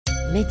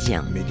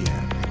ميديان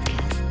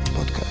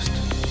بودكاست.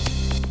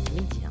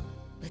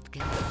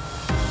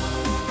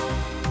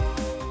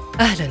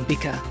 أهلا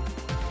بك.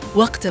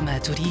 وقتما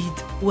تريد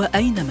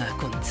وأينما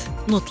كنت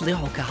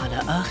نطلعك على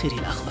آخر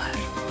الأخبار.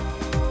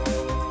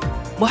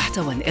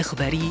 محتوى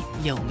إخباري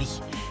يومي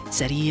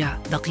سريع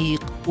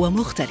دقيق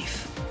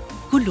ومختلف،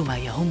 كل ما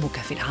يهمك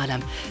في العالم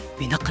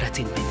بنقرة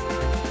منه.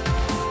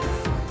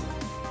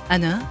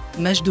 أنا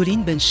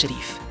مجدولين بن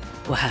شريف،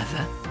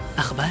 وهذا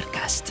أخبار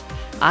كاست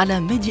على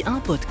ميديان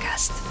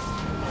بودكاست.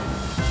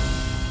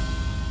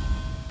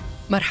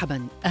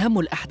 مرحبا. أهم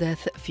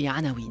الأحداث في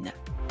عناوين.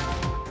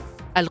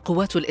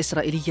 القوات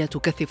الإسرائيلية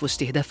تكثف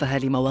استهدافها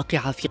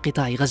لمواقع في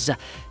قطاع غزة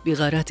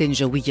بغارات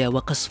جوية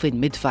وقصف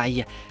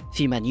مدفعي،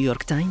 فيما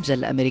نيويورك تايمز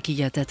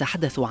الأمريكية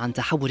تتحدث عن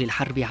تحول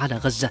الحرب على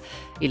غزة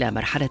إلى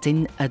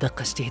مرحلة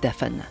أدق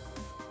استهدافا.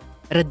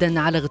 ردا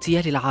على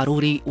اغتيال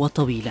العاروري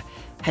والطويل،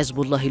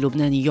 حزب الله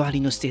اللبناني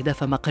يعلن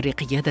استهداف مقر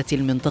قيادة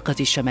المنطقة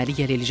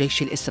الشمالية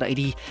للجيش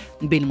الإسرائيلي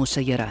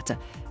بالمسيرات،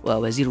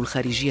 ووزير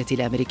الخارجية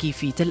الأمريكي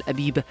في تل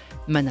أبيب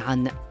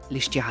منعا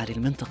لاشتعال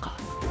المنطقة.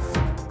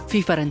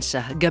 في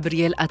فرنسا،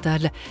 غابريال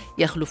أتال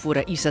يخلف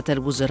رئيسة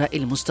الوزراء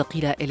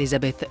المستقيلة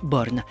إليزابيث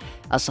بورن.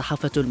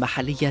 الصحافة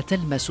المحلية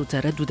تلمس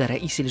تردد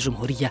رئيس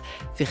الجمهورية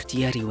في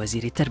اختيار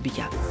وزير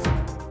التربية.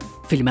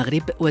 في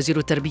المغرب، وزير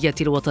التربية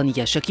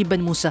الوطنية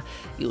بنموسى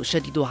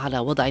يشدد على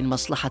وضع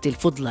المصلحة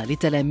الفضلى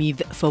للتلاميذ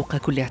فوق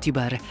كل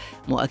اعتبار،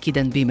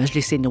 مؤكدا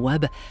بمجلس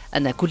النواب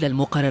أن كل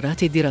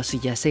المقررات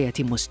الدراسية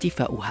سيتم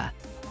استيفاؤها.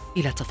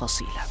 إلى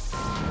تفاصيل.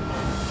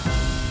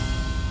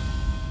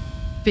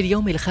 في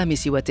اليوم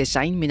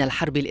 95 من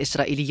الحرب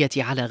الإسرائيلية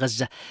على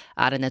غزة،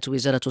 أعلنت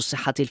وزارة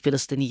الصحة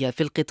الفلسطينية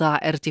في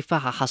القطاع ارتفاع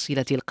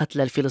حصيلة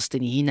القتلى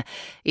الفلسطينيين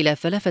إلى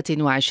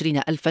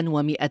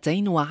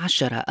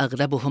 23,210،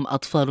 أغلبهم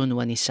أطفال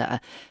ونساء.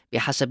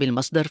 بحسب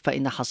المصدر،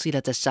 فإن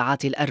حصيلة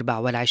الساعات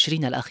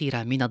 24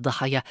 الأخيرة من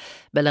الضحايا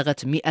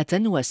بلغت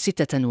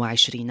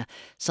 126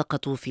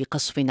 سقطوا في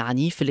قصف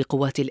عنيف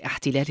لقوات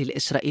الاحتلال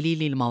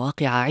الإسرائيلي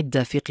للمواقع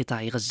عدة في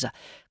قطاع غزة،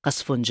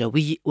 قصف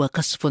جوي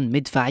وقصف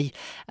مدفعي،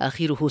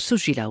 آخره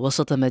سجل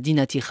وسط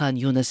مدينة خان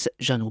يونس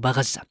جنوب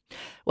غزة.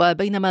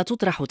 وبينما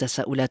تطرح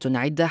تساؤلات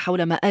عدة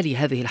حول مآل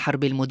هذه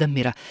الحرب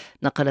المدمرة،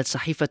 نقلت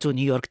صحيفة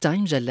نيويورك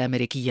تايمز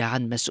الأمريكية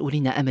عن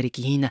مسؤولين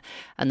أمريكيين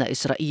أن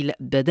إسرائيل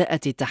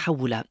بدأت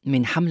التحول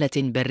من حملة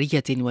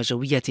برية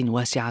وجوية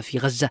واسعة في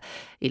غزة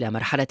إلى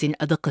مرحلة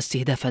أدق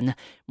استهدافا،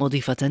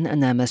 مضيفة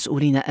أن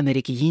مسؤولين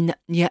أمريكيين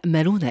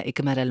يأملون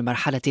إكمال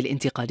المرحلة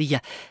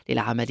الانتقالية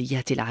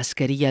للعمليات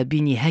العسكرية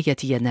بنهاية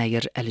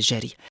يناير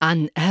الجاري.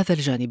 عن هذا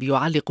الجانب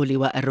يعلق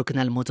اللواء الركن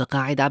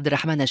المتقاعد عبد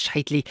الرحمن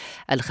الشحيتلي،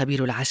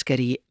 الخبير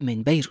العسكري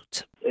من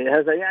بيروت.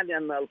 هذا يعني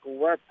أن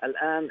القوات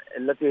الآن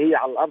التي هي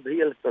على الأرض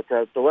هي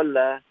التي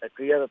تتولى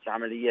قيادة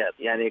العمليات،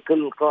 يعني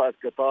كل قائد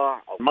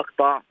قطاع أو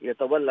مقطع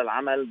يتولى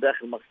العمل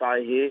داخل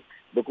مقطعه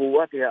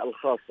بقواتها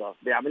الخاصة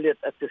بعملية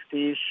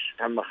التفتيش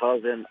عن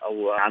مخازن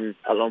أو عن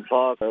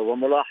الأنفاق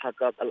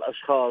وملاحقة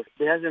الأشخاص.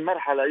 بهذه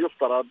المرحلة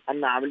يفترض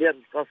أن عمليات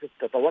القصف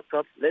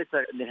تتوقف ليس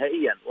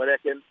نهائيا،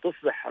 ولكن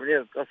تصبح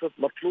عمليات القصف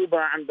مطلوبة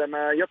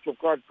عندما يطلب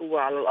قائد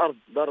قوة على الأرض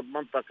ضرب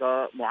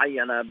منطقة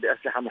معينة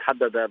بأسلحة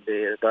محددة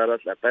بطائرات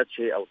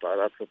الأباتشي أو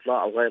طائرات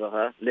استطلاع أو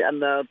غيرها،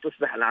 لأن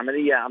تصبح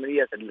العملية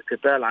عملية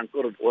القتال عن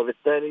قرب،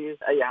 وبالتالي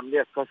أي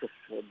عملية قصف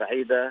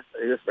بعيدة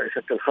يصبح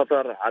يشكل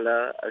خطر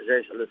على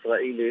الجيش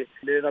الإسرائيلي.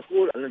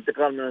 لنقول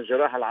الانتقال من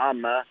الجراحة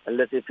العامة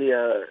التي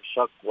فيها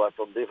شق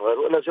وتنظيف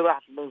غيره إلى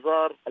جراحة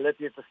المنظار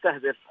التي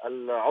تستهدف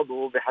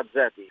العضو بحد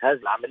ذاته. هذه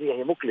العملية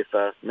هي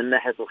مكلفة من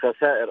ناحية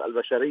الخسائر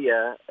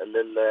البشرية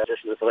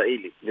للجيش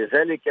الإسرائيلي،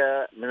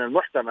 لذلك من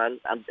المحتمل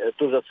أن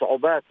توجد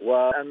صعوبات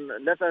وأن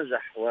لا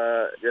تنجح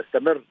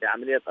ويستمر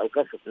بعملية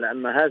القصف،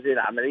 لأن هذه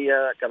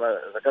العملية كما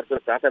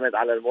ذكرت تعتمد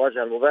على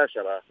المواجهة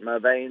المباشرة ما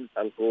بين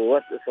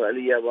القوات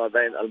الإسرائيلية وما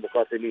بين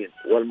المقاتلين،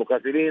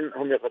 والمقاتلين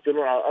هم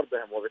يقاتلون على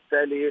أرضهم،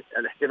 وبالتالي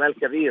الاحتمال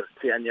كبير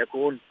في أن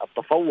يكون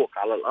التفوق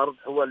على الأرض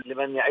هو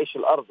لمن يعيش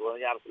الأرض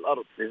ويعرف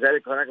الأرض.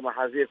 لذلك هناك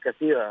محاذير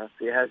كثيرة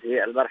في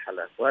هذه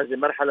المرحلة، وهذه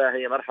المرحلة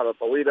هي مرحلة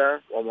طويلة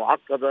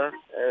ومعقدة،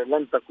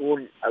 لن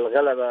تكون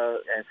الغلبة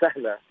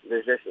سهلة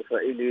للجيش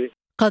الإسرائيلي.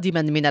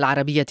 قادما من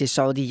العربية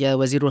السعودية،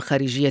 وزير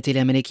الخارجية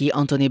الأمريكي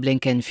أنتوني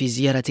بلينكن في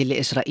زيارة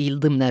لإسرائيل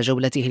ضمن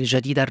جولته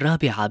الجديدة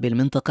الرابعة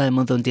بالمنطقة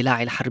منذ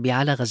اندلاع الحرب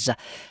على غزة.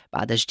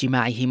 بعد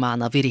اجتماعه مع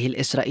نظيره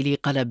الإسرائيلي،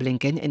 قال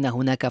بلينكن إن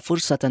هناك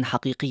فرصة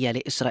حقيقية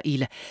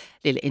لإسرائيل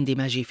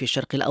للاندماج في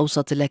الشرق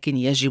الأوسط، لكن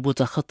يجب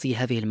تخطي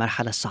هذه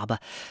المرحلة الصعبة.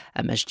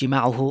 أما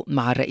اجتماعه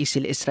مع الرئيس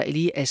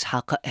الإسرائيلي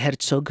إسحاق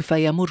هرتسوغ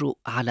فيمر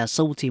على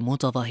صوت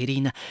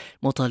متظاهرين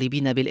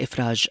مطالبين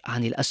بالإفراج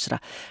عن الأسرى.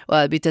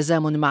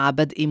 وبتزامن مع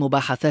بدء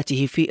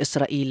مباحثاته في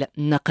إسرائيل،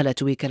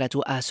 نقلت وكالة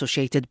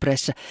أسوشيتد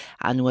بريس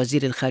عن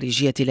وزير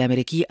الخارجية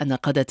الأمريكي أن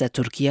قادة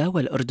تركيا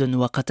والأردن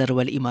وقطر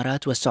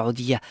والإمارات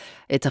والسعودية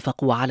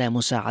اتفقوا على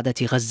مساعدة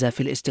غزة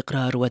في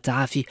الاستقرار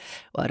والتعافي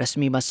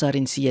ورسم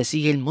مسار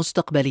سياسي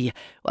مستقبلي،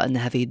 وأن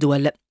هذه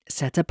الدول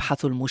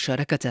ستبحث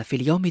المشاركة في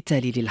اليوم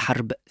التالي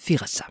للحرب في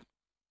غزة.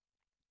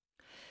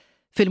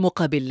 في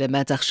المقابل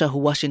ما تخشاه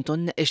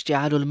واشنطن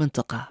اشتعال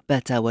المنطقة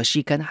بات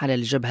وشيكا على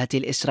الجبهة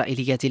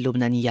الإسرائيلية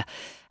اللبنانية.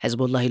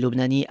 حزب الله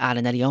اللبناني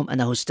أعلن اليوم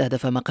أنه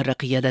استهدف مقر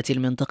قيادة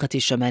المنطقة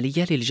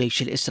الشمالية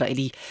للجيش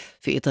الإسرائيلي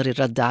في إطار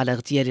الرد على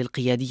اغتيال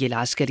القيادي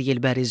العسكري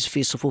البارز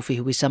في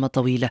صفوفه وسام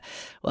الطويل،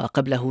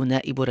 وقبله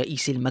نائب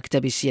رئيس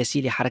المكتب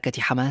السياسي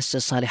لحركة حماس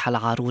صالح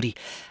العاروري.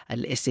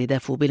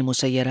 الاستهداف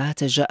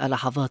بالمسيرات جاء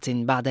لحظات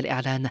بعد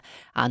الإعلان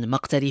عن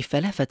مقتل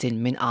ثلاثة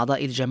من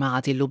أعضاء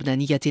الجماعة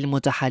اللبنانية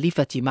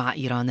المتحالفة مع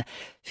إيران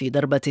في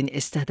ضربة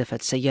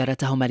استهدفت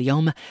سيارتهم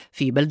اليوم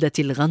في بلدة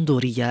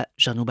الغندورية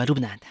جنوب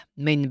لبنان.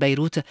 من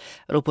بيروت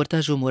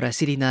روبورتاج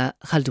مراسلنا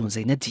خلدون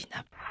زين الدين.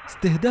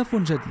 استهداف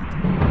جديد،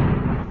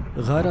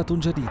 غارة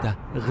جديدة،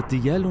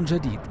 اغتيال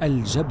جديد،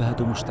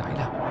 الجبهة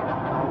مشتعلة.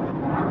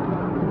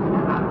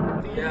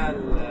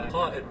 اغتيال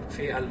قائد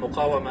في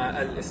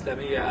المقاومة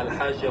الإسلامية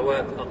الحاج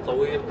جواد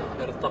الطويل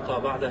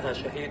ارتقى بعدها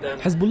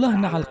شهيدا. حزب الله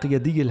نعى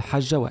القيادي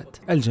الحاج جواد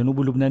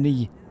الجنوب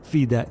اللبناني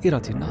في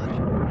دائرة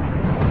النار.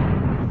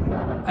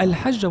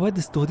 الحاج جواد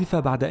استهدف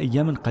بعد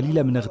أيام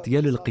قليلة من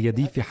اغتيال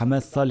القيادي في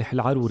حماس صالح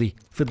العاروري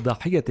في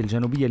الضاحية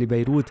الجنوبية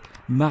لبيروت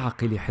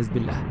معقل حزب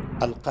الله.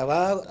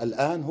 القرار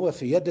الآن هو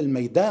في يد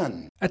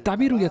الميدان.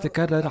 التعبير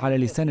يتكرر على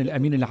لسان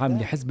الأمين العام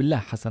لحزب الله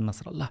حسن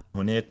نصر الله.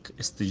 هناك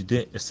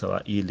استجداء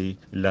إسرائيلي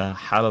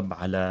لحرب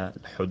على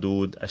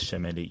الحدود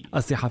الشمالية.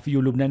 الصحفي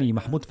اللبناني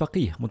محمود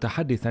فقيه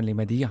متحدثا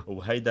لمدية،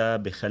 وهيدا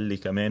بيخلي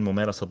كمان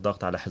ممارسة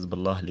الضغط على حزب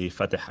الله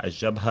لفتح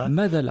الجبهة.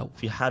 ماذا لو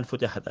في حال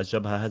فتحت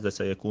الجبهة هذا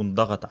سيكون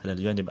ضغط على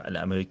الجانب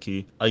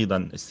الأمريكي،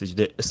 أيضا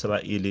استجداء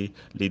إسرائيلي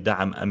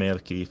لدعم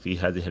أمريكي في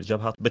هذه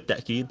الجبهة.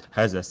 بالتأكيد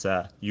هذا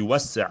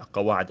سيوسع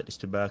قواعد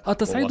الاشتباك.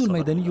 التصعيد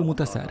الميداني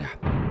متسارع،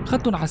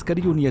 خط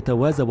عسكري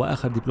يتوازى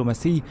وآخر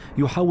دبلوماسي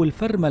يحاول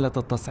فرملة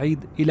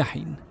التصعيد إلى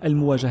حين.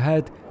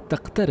 المواجهات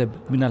تقترب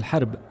من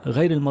الحرب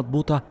غير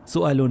المضبوطة،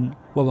 سؤال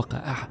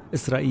ووقائع.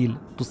 إسرائيل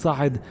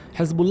تصاعد،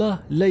 حزب الله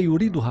لا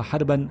يريدها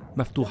حربا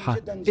مفتوحة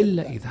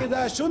إلا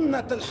إذا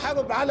شنت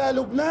الحرب على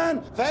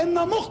لبنان فإن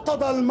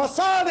مقتضى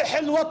المصالح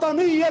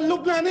الوطنية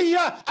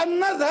اللبنانية أن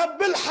نذهب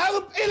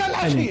بالحرب إلى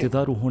الأخير.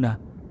 الانتظار هنا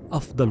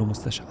أفضل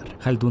مستشار.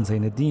 خلدون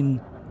زين الدين،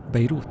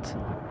 بيروت،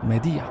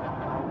 مدية.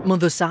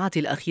 منذ الساعات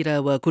الأخيرة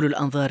وكل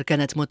الأنظار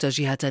كانت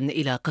متجهة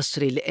إلى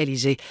قصر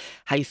الإليزي،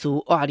 حيث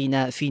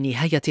أعلن في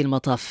نهاية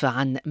المطاف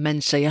عن من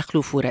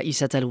سيخلف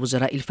رئيسة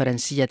الوزراء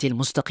الفرنسية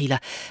المستقلة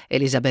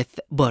إليزابيث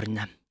بورن.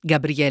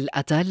 غابريال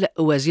أتال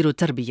وزير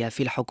التربية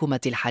في الحكومة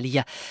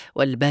الحالية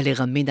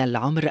والبالغ من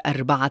العمر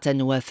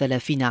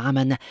 34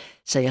 عاما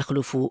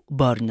سيخلف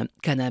بورن.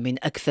 كان من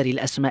أكثر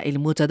الأسماء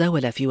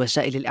المتداولة في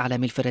وسائل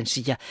الإعلام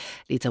الفرنسية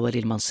لتولي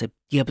المنصب.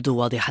 يبدو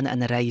واضحا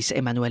أن الرئيس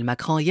إيمانويل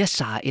ماكرون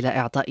يسعى إلى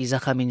إعطاء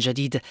زخم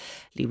جديد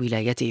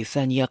لولايته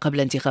الثانية قبل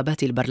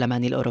انتخابات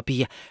البرلمان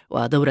الأوروبي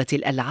ودورة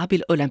الألعاب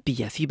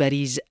الأولمبية في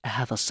باريس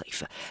هذا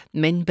الصيف.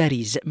 من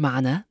باريس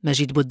معنا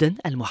مجيد بودن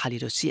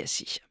المحلل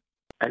السياسي.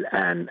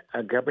 الآن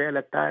غابريال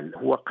أتال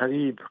هو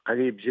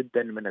قريب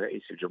جدا من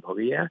رئيس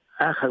الجمهورية.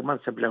 آخر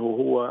منصب له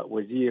هو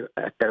وزير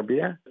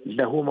التربية،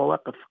 له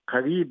مواقف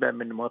قريبة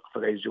من مواقف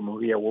رئيس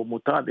الجمهورية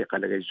ومطابقة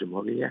لرئيس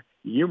الجمهورية.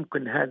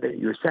 يمكن هذا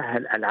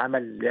يسهل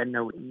العمل،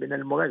 لأنه من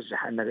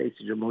المرجح أن رئيس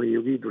الجمهورية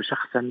يريد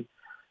شخصا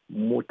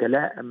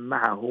متلائم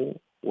معه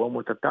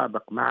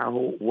ومتطابق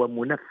معه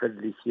ومنفذ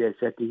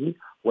لسياساته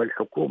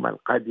والحكومة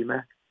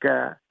القادمة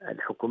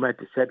كالحكومات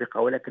السابقة،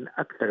 ولكن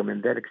أكثر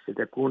من ذلك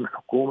ستكون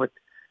حكومة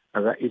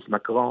الرئيس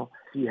ماكرون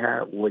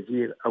فيها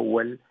وزير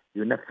أول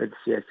ينفذ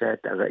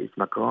سياسات الرئيس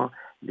ماكرون،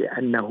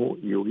 لأنه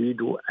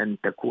يريد أن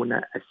تكون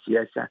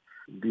السياسة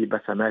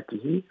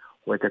ببصماته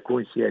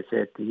وتكون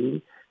سياساته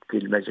في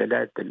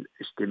المجالات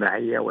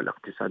الاجتماعية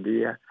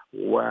والاقتصادية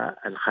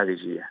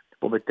والخارجية،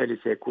 وبالتالي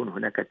سيكون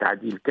هناك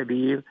تعديل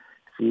كبير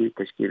في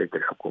تشكيلة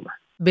الحكومة.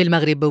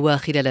 بالمغرب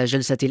وخلال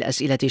جلسة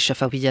الأسئلة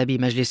الشفوية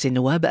بمجلس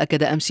النواب،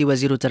 أكد أمس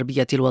وزير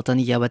التربية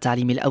الوطنية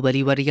والتعليم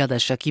الأول والرياضة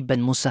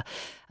بنموسى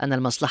أن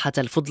المصلحة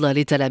الفضلى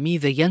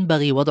للتلاميذ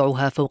ينبغي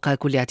وضعها فوق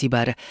كل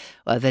اعتبار،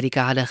 وذلك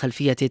على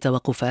خلفية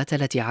التوقفات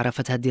التي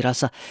عرفتها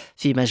الدراسة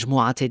في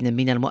مجموعة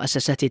من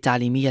المؤسسات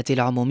التعليمية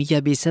العمومية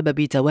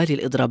بسبب توالي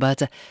الإضرابات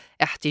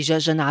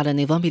احتجاجا على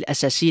النظام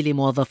الأساسي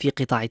لموظفي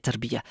قطاع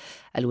التربية.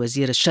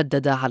 الوزير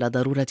شدد على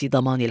ضرورة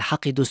ضمان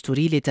الحق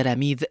الدستوري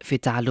للتلاميذ في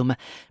التعلم،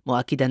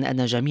 مؤكدا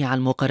أن جميع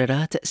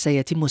المقررات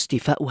سيتم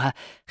استيفاؤها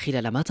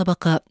خلال ما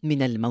تبقى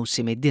من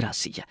الموسم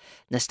الدراسي.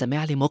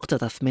 نستمع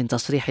لمقتطف من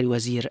تصريح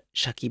الوزير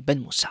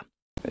بنموسى.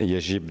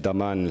 يجب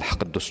ضمان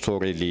الحق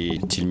الدستوري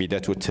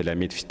للتلميذات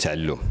والتلاميذ في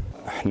التعلم.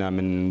 احنا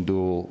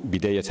منذ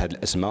بداية هذه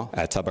الأزمة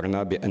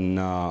اعتبرنا بأن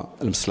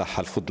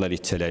المصلحة الفضلى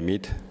للتلاميذ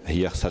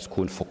هي خصها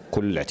تكون فوق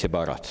كل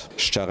الاعتبارات.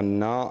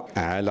 اشتغلنا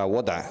على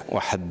وضع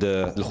واحد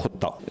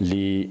الخطة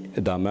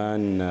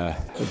لضمان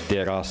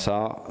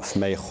الدراسة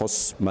فيما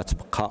يخص ما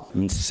تبقى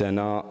من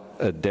السنة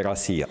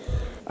الدراسية.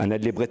 أنا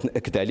اللي بغيت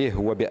نأكد عليه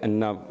هو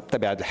بأن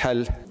بطبيعة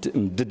الحال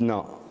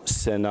مددنا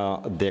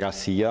السنة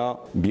الدراسية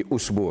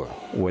بأسبوع،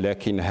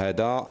 ولكن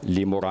هذا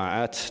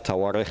لمراعاة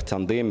تواريخ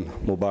تنظيم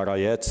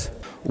مباريات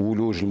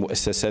ولوج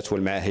المؤسسات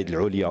والمعاهد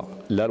العليا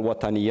لا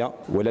الوطنية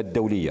ولا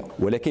الدولية.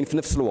 ولكن في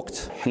نفس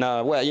الوقت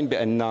احنا واعيين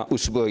بأن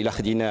أسبوع إلا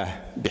خديناه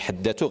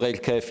بحد ذاته غير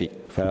كافي،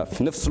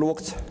 ففي نفس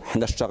الوقت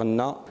احنا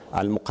اشتغلنا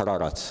على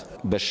المقررات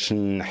باش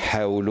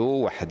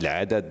نحاولوا واحد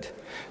العدد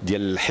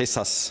ديال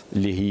الحصص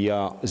اللي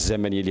هي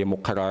الزمنيه اللي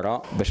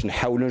مقرره، باش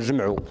نحاولوا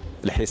نجمعوا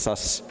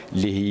الحصص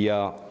اللي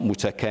هي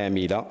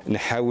متكامله،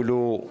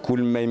 نحاولوا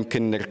كل ما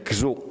يمكن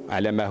نركزوا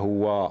على ما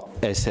هو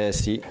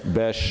اساسي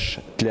باش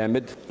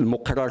التلاميذ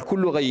المقرر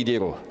كله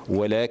غيديروه،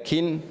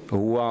 ولكن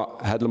هو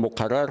هذا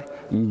المقرر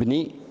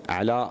مبني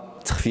على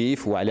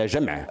تخفيف وعلى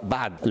جمع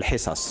بعض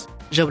الحصص.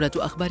 جولة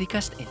أخبار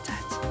كاست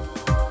انتهت.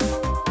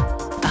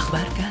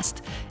 أخبار كاست،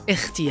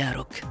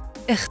 اختيارك،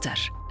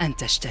 اختر أن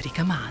تشترك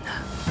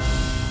معنا.